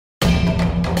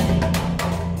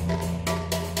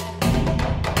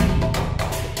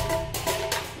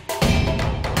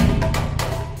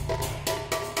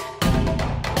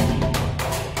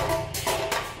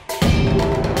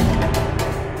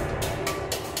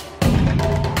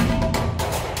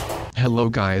Hello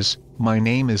guys, my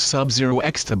name is Sub-Zero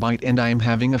Exabyte and I am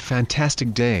having a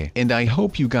fantastic day. And I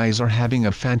hope you guys are having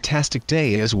a fantastic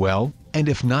day as well, and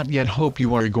if not yet hope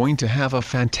you are going to have a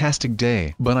fantastic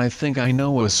day. But I think I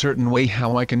know a certain way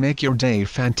how I can make your day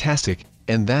fantastic,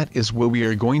 and that is what we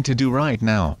are going to do right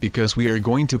now. Because we are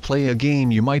going to play a game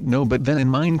you might know, but then in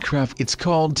Minecraft it's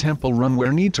called Temple Run, where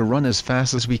we need to run as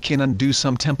fast as we can and do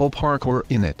some temple parkour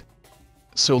in it.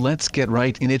 So let's get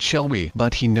right in it, shall we?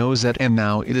 But he knows that, and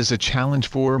now it is a challenge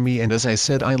for me, and as I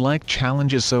said, I like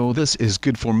challenges, so this is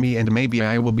good for me, and maybe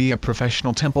I will be a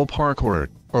professional temple parkourer.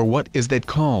 Or what is that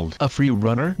called? A free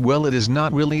runner? Well, it is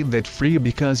not really that free,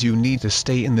 because you need to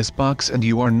stay in this box and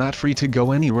you are not free to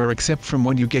go anywhere except from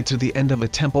when you get to the end of a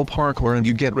temple parkour and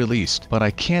you get released. But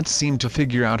I can't seem to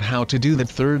figure out how to do that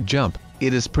third jump.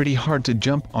 It is pretty hard to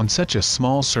jump on such a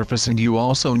small surface, and you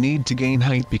also need to gain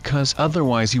height because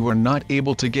otherwise you are not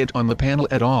able to get on the panel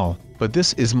at all. But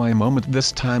this is my moment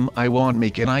this time. I won't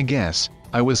make it, I guess.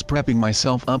 I was prepping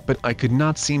myself up, but I could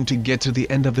not seem to get to the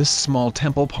end of this small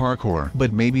temple parkour.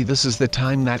 But maybe this is the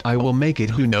time that I will make it,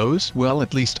 who knows? Well,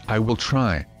 at least I will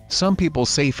try. Some people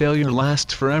say failure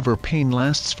lasts forever, pain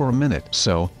lasts for a minute.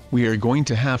 So, we are going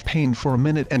to have pain for a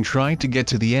minute and try to get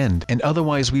to the end, and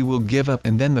otherwise we will give up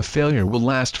and then the failure will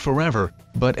last forever.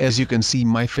 But as you can see,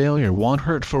 my failure won't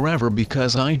hurt forever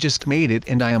because I just made it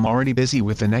and I am already busy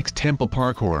with the next temple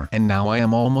parkour. And now I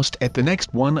am almost at the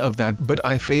next one of that, but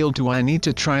I failed to. I need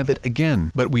to try that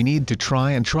again. But we need to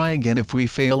try and try again. If we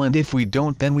fail, and if we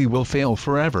don't, then we will fail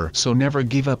forever. So never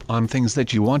give up on things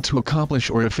that you want to accomplish,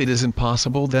 or if it isn't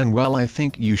possible, then well, I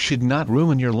think you should not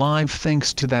ruin your life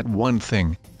thanks to that one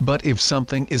thing. But if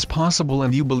something is possible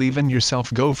and you believe in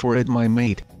yourself, go for it, my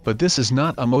mate. But this is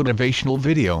not a motivational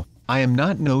video. I am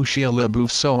not no Shia LaBeouf,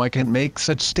 so I can't make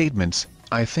such statements.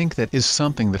 I think that is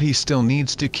something that he still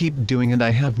needs to keep doing, and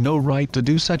I have no right to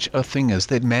do such a thing as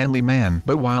that, manly man.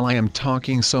 But while I am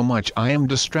talking so much, I am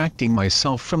distracting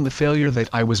myself from the failure that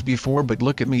I was before. But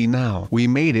look at me now. We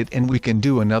made it and we can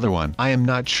do another one. I am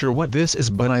not sure what this is,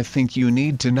 but I think you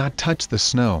need to not touch the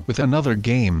snow. With another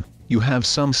game, you have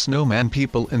some snowman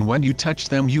people, and when you touch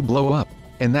them you blow up.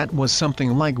 And that was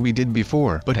something like we did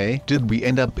before. But hey, did we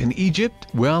end up in Egypt?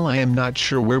 Well, I am not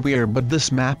sure where we are, but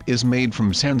this map is made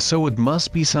from sand, so it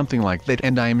must be something like that,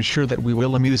 and I am sure that we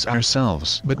will amuse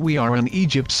ourselves. But we are in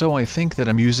Egypt, so I think that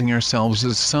amusing ourselves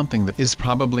is something that is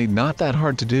probably not that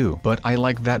hard to do. But I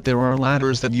like that there are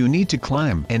ladders that you need to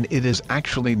climb, and it is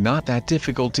actually not that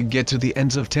difficult to get to the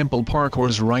ends of temple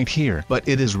parkours right here. But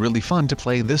it is really fun to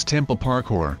play this temple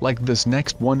parkour. Like this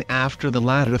next one after the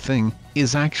ladder thing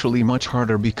is actually much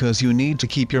harder because you need to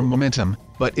keep your momentum.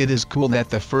 But it is cool that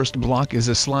the first block is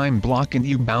a slime block and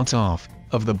you bounce off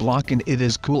of the block, and it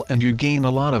is cool and you gain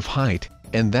a lot of height.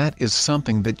 And that is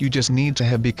something that you just need to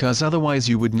have, because otherwise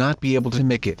you would not be able to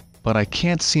make it. But I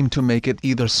can't seem to make it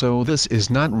either, so this is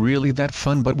not really that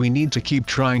fun, but we need to keep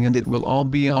trying and it will all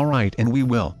be alright, and we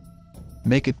will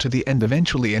make it to the end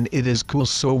eventually, and it is cool,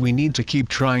 so we need to keep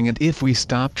trying, and if we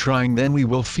stop trying then we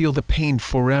will feel the pain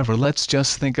forever. Let's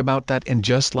just think about that, and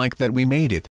just like that we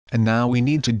made it. And now we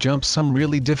need to jump some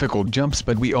really difficult jumps,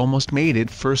 but we almost made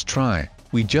it first try.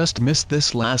 We just missed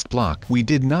this last block. We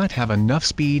did not have enough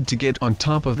speed to get on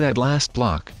top of that last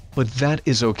block. But that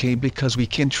is okay because we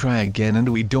can try again, and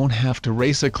we don't have to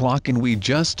race a clock, and we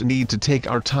just need to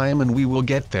take our time and we will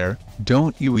get there.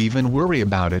 Don't you even worry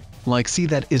about it. Like, see,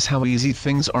 that is how easy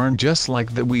things are, and just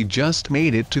like that we just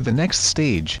made it to the next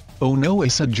stage. Oh no,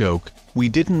 it's a joke. We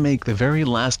didn't make the very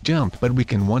last jump, but we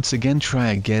can once again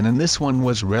try again, and this one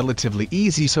was relatively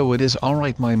easy, so it is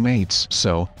alright, my mates.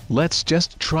 So, let's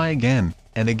just try again,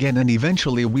 and again, and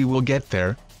eventually we will get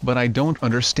there. But I don't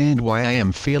understand why I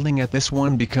am failing at this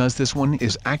one, because this one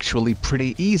is actually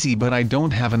pretty easy, but I don't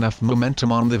have enough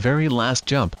momentum on the very last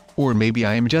jump. Or maybe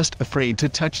I am just afraid to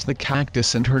touch the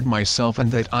cactus and hurt myself,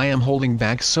 and that I am holding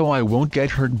back so I won't get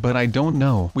hurt, but I don't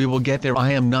know. We will get there.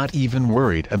 I am not even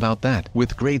worried about that.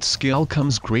 With great skill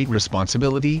comes great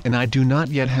responsibility, and I do not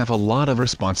yet have a lot of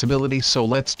responsibility, so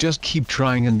let's just keep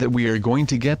trying, and that we are going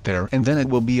to get there, and then it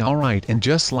will be alright. And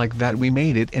just like that we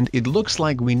made it, and it looks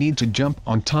like we need to jump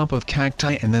on top of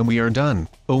cacti and then we are done.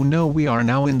 Oh no, we are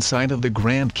now inside of the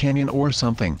Grand Canyon or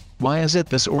something. Why is it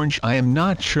this orange? I am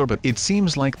not sure, but it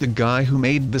seems like the guy who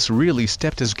made this really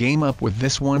stepped his game up with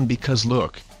this one, because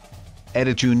look at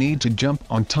it, you need to jump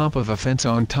on top of a fence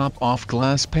on top of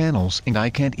glass panels, and I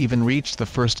can't even reach the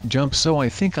first jump, so I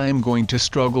think I am going to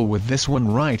struggle with this one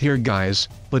right here, guys.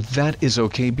 But that is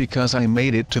okay because I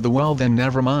made it to the well, then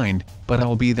never mind, but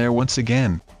I'll be there once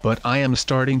again. But I am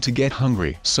starting to get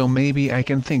hungry, so maybe I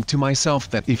can think to myself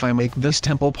that if I make this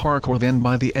temple parkour, then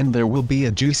by the end there will be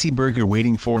a juicy burger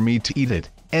waiting for me to eat it.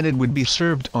 and it would be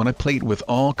served on a plate with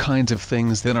all kinds of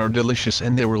things that are delicious,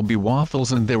 and there will be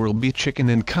waffles and there will be chicken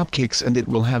and cupcakes, and it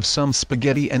will have some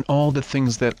spaghetti and all the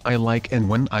things that I like. And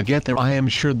when I get there I am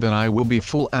sure that I will be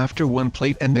full after one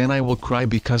plate, and then I will cry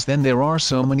because then there are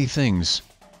so many things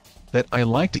that I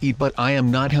like to eat, but I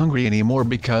am not hungry anymore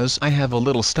because I have a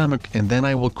little stomach, and then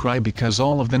I will cry because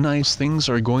all of the nice things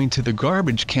are going to the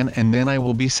garbage can, and then I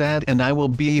will be sad, and I will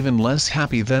be even less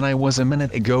happy than I was a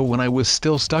minute ago when I was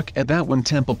still stuck at that one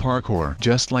temple parkour,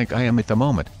 just like I am at the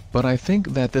moment. But I think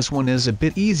that this one is a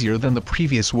bit easier than the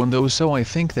previous one though, so I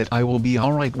think that I will be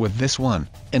alright with this one,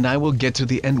 and I will get to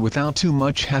the end without too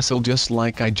much hassle just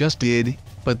like I just did.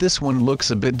 But this one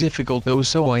looks a bit difficult though,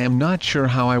 so I am not sure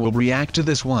how I will react to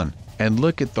this one. And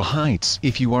look at the heights.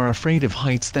 If you are afraid of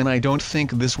heights, then I don't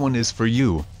think this one is for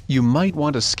you. You might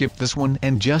want to skip this one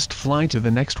and just fly to the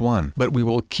next one. But we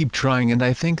will keep trying, and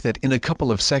I think that in a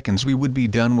couple of seconds we would be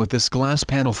done with this glass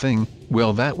panel thing.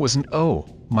 Well, that wasn't, oh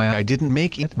my, I didn't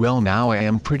make it. Well, now I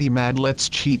am pretty mad. Let's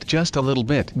cheat just a little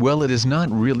bit. Well, it is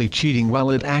not really cheating.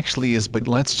 Well, it actually is, but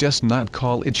let's just not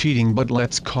call it cheating, but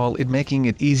let's call it making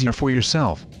it easier for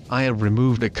yourself. I have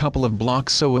removed a couple of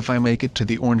blocks, so if I make it to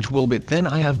the orange wool bit, then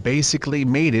I have basically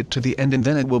made it to the end, and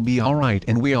then it will be alright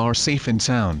and we are safe and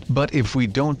sound. But if we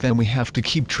don't, then we have to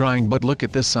keep trying. But look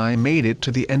at this, I made it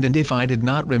to the end, and if I did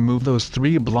not remove those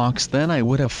 3 blocks then I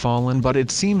would have fallen. But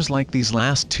it seems like these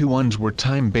last 2 ones were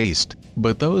time based,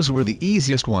 but those were the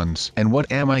easiest ones. And what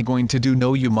am I going to do?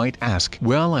 No, you might ask.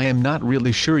 Well, I am not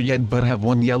really sure yet, but I have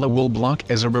 1 yellow wool block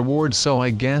as a reward, so I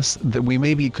guess that we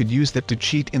maybe could use that to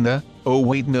cheat in the... Oh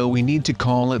wait, no, we need to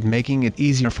call it making it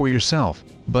easier for yourself.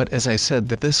 But as I said,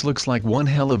 that this looks like one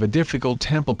hell of a difficult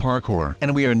temple parkour,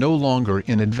 and we are no longer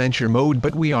in adventure mode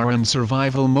but we are in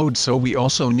survival mode, so we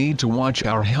also need to watch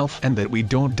our health and that we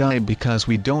don't die, because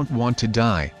we don't want to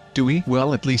die. Do we?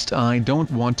 Well, at least I don't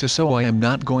want to, so I am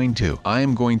not going to. I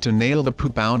am going to nail the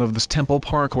poop out of this temple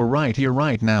parkour right here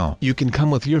right now. You can come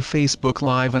with your Facebook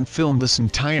Live and film this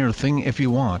entire thing if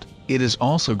you want. It is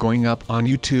also going up on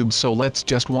YouTube, so let's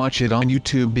just watch it on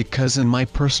YouTube, because in my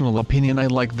personal opinion I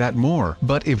like that more.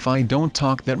 But if I don't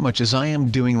talk that much as I am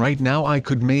doing right now, I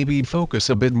could maybe focus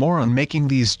a bit more on making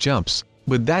these jumps.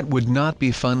 But that would not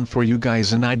be fun for you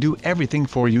guys, and I do everything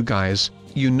for you guys.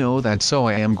 You know that, so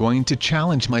I am going to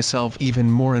challenge myself even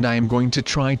more, and I am going to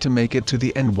try to make it to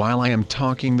the end while I am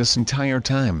talking this entire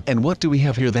time. And what do we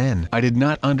have here then? I did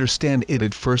not understand it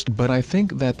at first, but I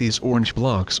think that these orange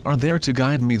blocks are there to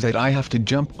guide me, that I have to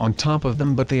jump on top of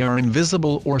them, but they are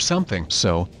invisible or something.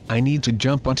 So, I need to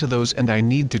jump onto those, and I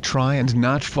need to try and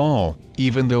not fall,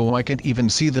 even though I can't even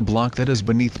see the block that is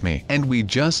beneath me. And we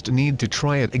just need to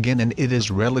try it again, and it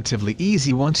is relatively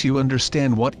easy once you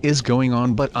understand what is going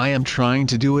on, but I am trying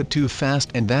to do it too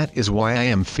fast, and that is why I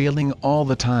am failing all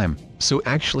the time. So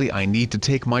actually I need to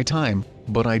take my time,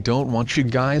 but I don't want you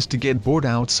guys to get bored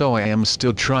out, so I am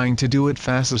still trying to do it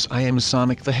fast as I am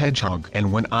Sonic the Hedgehog.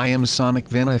 And when I am Sonic,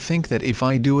 then I think that if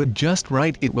I do it just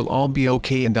right, it will all be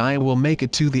okay, and I will make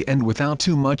it to the end without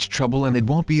too much trouble, and it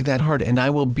won't be that hard, and I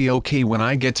will be okay when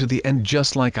I get to the end,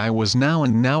 just like I was now.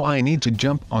 And now I need to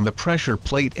jump on the pressure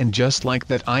plate, and just like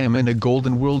that I am in a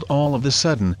golden world all of a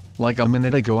sudden. Like a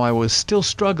minute ago I was still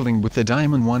struggling with the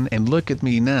diamond one, and look at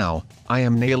me now, I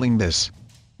am nailing this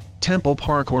temple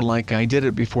parkour like I did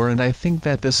it before, and I think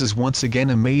that this is once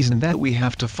again amazing that we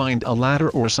have to find a ladder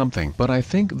or something. But I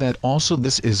think that also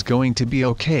this is going to be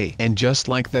okay, and just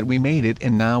like that we made it,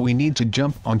 and now we need to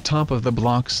jump on top of the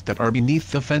blocks that are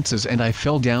beneath the fences, and I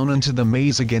fell down into the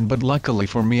maze again, but luckily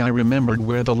for me I remembered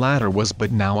where the ladder was,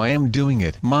 but now I am doing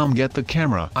it. Mom, get the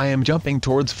camera. I am jumping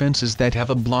towards fences that have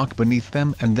a block beneath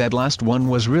them, and that last one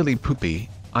was really poopy.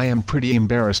 I am pretty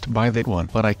embarrassed by that one,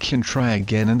 but I can try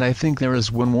again, and I think there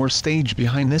is one more stage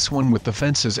behind this one with the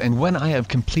fences, and when I have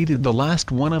completed the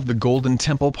last one of the golden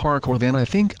temple parkour, then I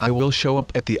think I will show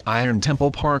up at the iron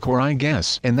temple parkour, I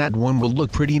guess, and that one will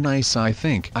look pretty nice. I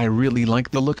think I really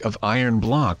like the look of iron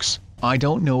blocks. I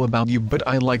don't know about you, but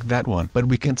I like that one. But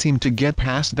we can't seem to get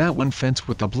past that one fence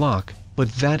with the block. But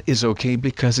that is okay,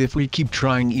 because if we keep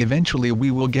trying, eventually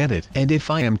we will get it. And if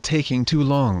I am taking too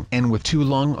long, and with too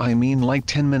long I mean like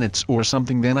 10 minutes or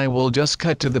something, then I will just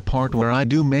cut to the part where I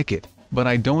do make it. But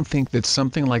I don't think that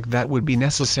something like that would be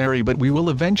necessary, but we will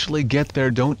eventually get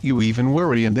there, don't you even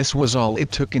worry. And this was all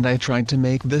it took, and I tried to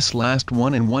make this last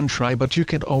one in one try, but you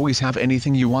can't always have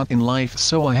anything you want in life,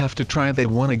 so I have to try that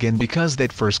one again, because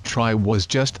that first try was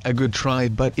just a good try,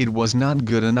 but it was not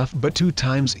good enough. But 2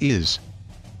 times is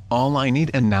all I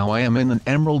need, and now I am in an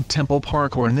emerald temple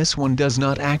parkour, and this one does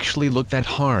not actually look that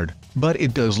hard, but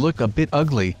it does look a bit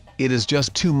ugly. It is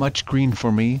just too much green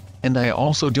for me, and I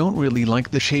also don't really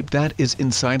like the shape that is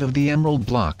inside of the emerald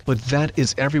block. But that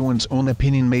is everyone's own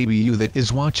opinion. Maybe you that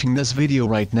is watching this video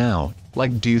right now,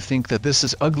 like, do you think that this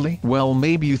is ugly? Well,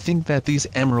 maybe you think that these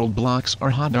emerald blocks are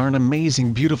hot darn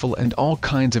amazing, beautiful and all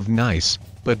kinds of nice.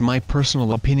 But my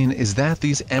personal opinion is that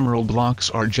these emerald blocks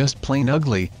are just plain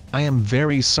ugly. I am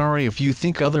very sorry if you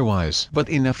think otherwise. But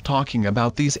enough talking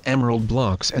about these emerald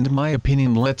blocks and my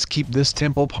opinion. Let's keep this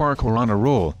temple parkour on a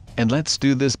roll. And let's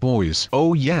do this, boys.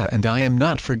 Oh yeah, and I am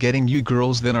not forgetting you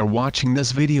girls that are watching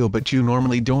this video, but you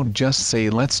normally don't just say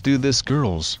let's do this,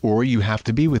 girls. Or you have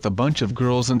to be with a bunch of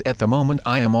girls, and at the moment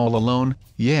I am all alone.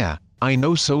 Yeah, I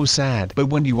know, so sad. But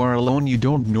when you are alone you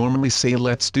don't normally say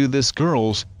let's do this,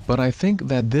 girls. But I think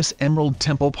that this emerald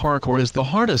temple parkour is the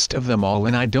hardest of them all,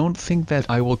 and I don't think that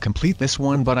I will complete this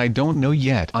one, but I don't know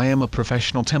yet. I am a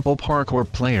professional temple parkour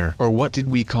player, or what did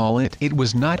we call it? It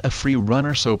was not a free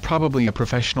runner, so probably a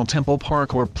professional temple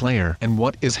parkour player. And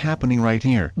what is happening right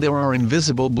here? There are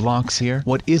invisible blocks here.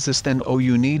 What is this then? Oh,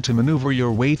 you need to maneuver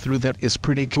your way through. That is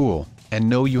pretty cool. And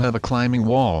no, you have a climbing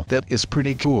wall. That is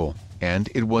pretty cool. And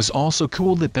it was also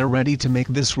cool that they're ready to make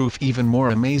this roof even more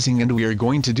amazing, and we are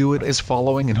going to do it as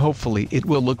following, and hopefully it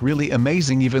will look really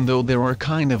amazing, even though there are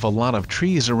kind of a lot of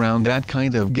trees around that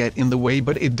kind of get in the way,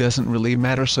 but it doesn't really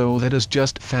matter. So that is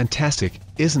just fantastic,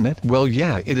 isn't it? Well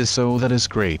yeah, it is, so that is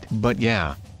great. But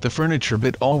yeah, the furniture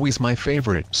bit always my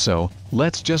favorite. So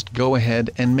let's just go ahead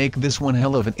and make this one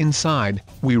hell of an inside.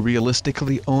 We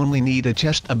realistically only need a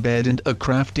chest, a bed and a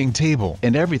crafting table,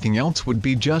 and everything else would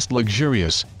be just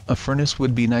luxurious. A furnace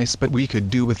would be nice, but we could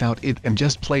do without it and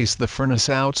just place the furnace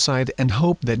outside and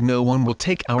hope that no one will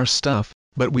take our stuff.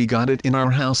 But we got it in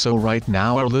our house, so right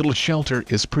now our little shelter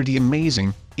is pretty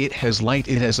amazing. It has light,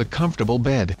 it has a comfortable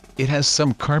bed, it has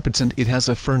some carpets, and it has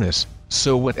a furnace.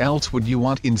 So what else would you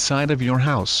want inside of your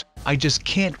house? I just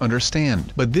can't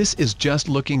understand. But this is just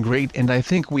looking great, and I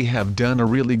think we have done a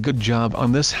really good job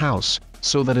on this house.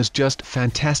 So that is just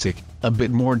fantastic. A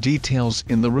bit more details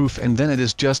in the roof, and then it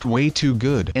is just way too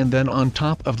good. And then on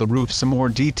top of the roof some more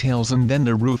details, and then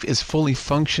the roof is fully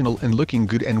functional and looking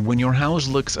good. And when your house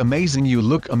looks amazing, you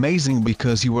look amazing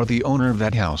because you are the owner of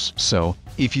that house. So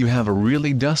if you have a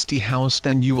really dusty house,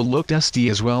 then you will look dusty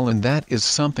as well, and that is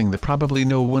something that probably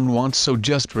no one wants. So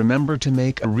just remember to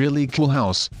make a really cool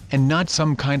house, and not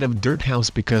some kind of dirt house,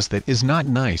 because that is not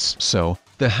nice. So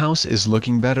the house is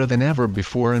looking better than ever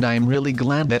before, and I am really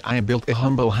glad that I built a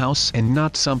humble house and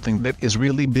not something that is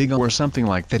really big or something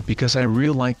like that, because I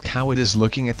really like how it is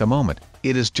looking at the moment.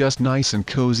 It is just nice and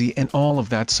cozy and all of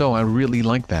that, so I really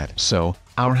like that. So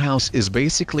our house is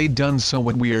basically done. So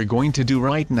what we are going to do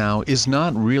right now is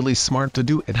not really smart to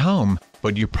do at home,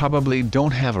 but you probably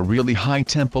don't have a really high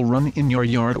temple run in your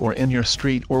yard or in your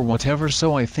street or whatever,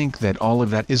 so I think that all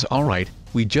of that is alright.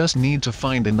 We just need to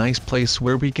find a nice place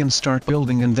where we can start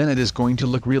building, and then it is going to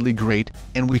look really great,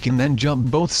 and we can then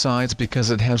jump both sides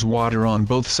because it has water on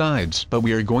both sides. But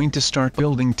we are going to start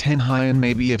building 10 high, and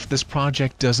maybe if this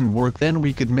project doesn't work then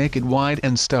we could make it wide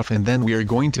and stuff, and then we are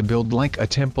going to build like a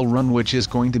temple run, which is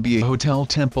going to be a hotel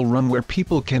temple run where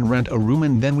people can rent a room,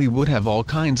 and then we would have all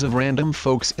kinds of random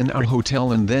folks in our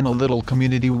hotel, and then a little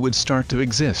community would start to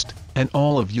exist. And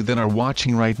all of you that are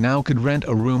watching right now could rent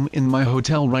a room in my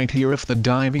hotel right here if the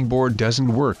diving board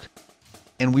doesn't work.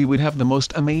 And we would have the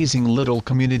most amazing little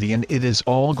community, and it is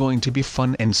all going to be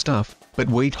fun and stuff. But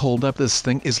wait, hold up, this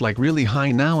thing is like really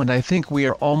high now, and I think we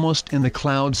are almost in the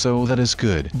clouds, so that is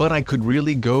good. But I could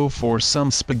really go for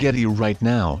some spaghetti right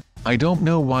now. I don't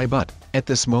know why, but at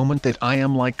this moment that I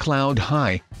am like cloud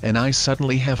high, and I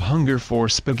suddenly have hunger for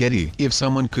spaghetti. If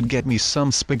someone could get me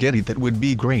some spaghetti, that would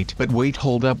be great. But wait,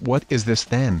 hold up, what is this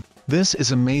then? This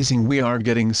is amazing. We are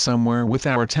getting somewhere with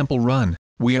our temple run.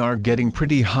 We are getting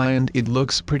pretty high and it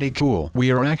looks pretty cool.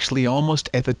 We are actually almost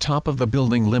at the top of the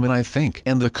building limit, I think.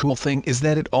 And the cool thing is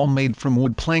that it all made from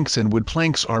wood planks, and wood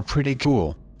planks are pretty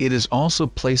cool. It is also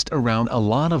placed around a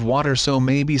lot of water, so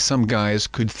maybe some guys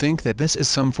could think that this is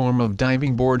some form of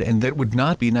diving board, and that would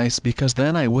not be nice, because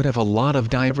then I would have a lot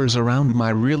of divers around my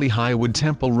really high wood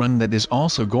temple run that is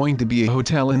also going to be a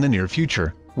hotel in the near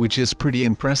future, which is pretty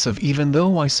impressive even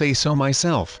though I say so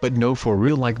myself. But no, for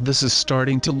real, like this is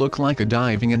starting to look like a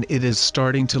diving, and it is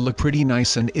starting to look pretty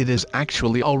nice, and it is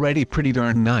actually already pretty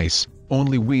darn nice.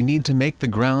 Only we need to make the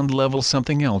ground level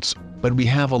something else, but we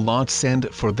have a lot sand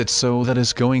for that, so that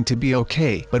is going to be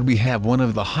okay. But we have one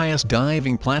of the highest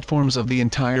diving platforms of the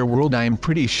entire world, I am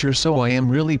pretty sure, so I am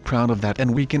really proud of that,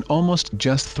 and we can almost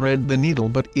just thread the needle.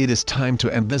 But it is time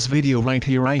to end this video right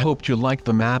here. I hope you liked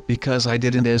the map, because I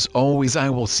did, and as always I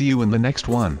will see you in the next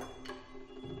one.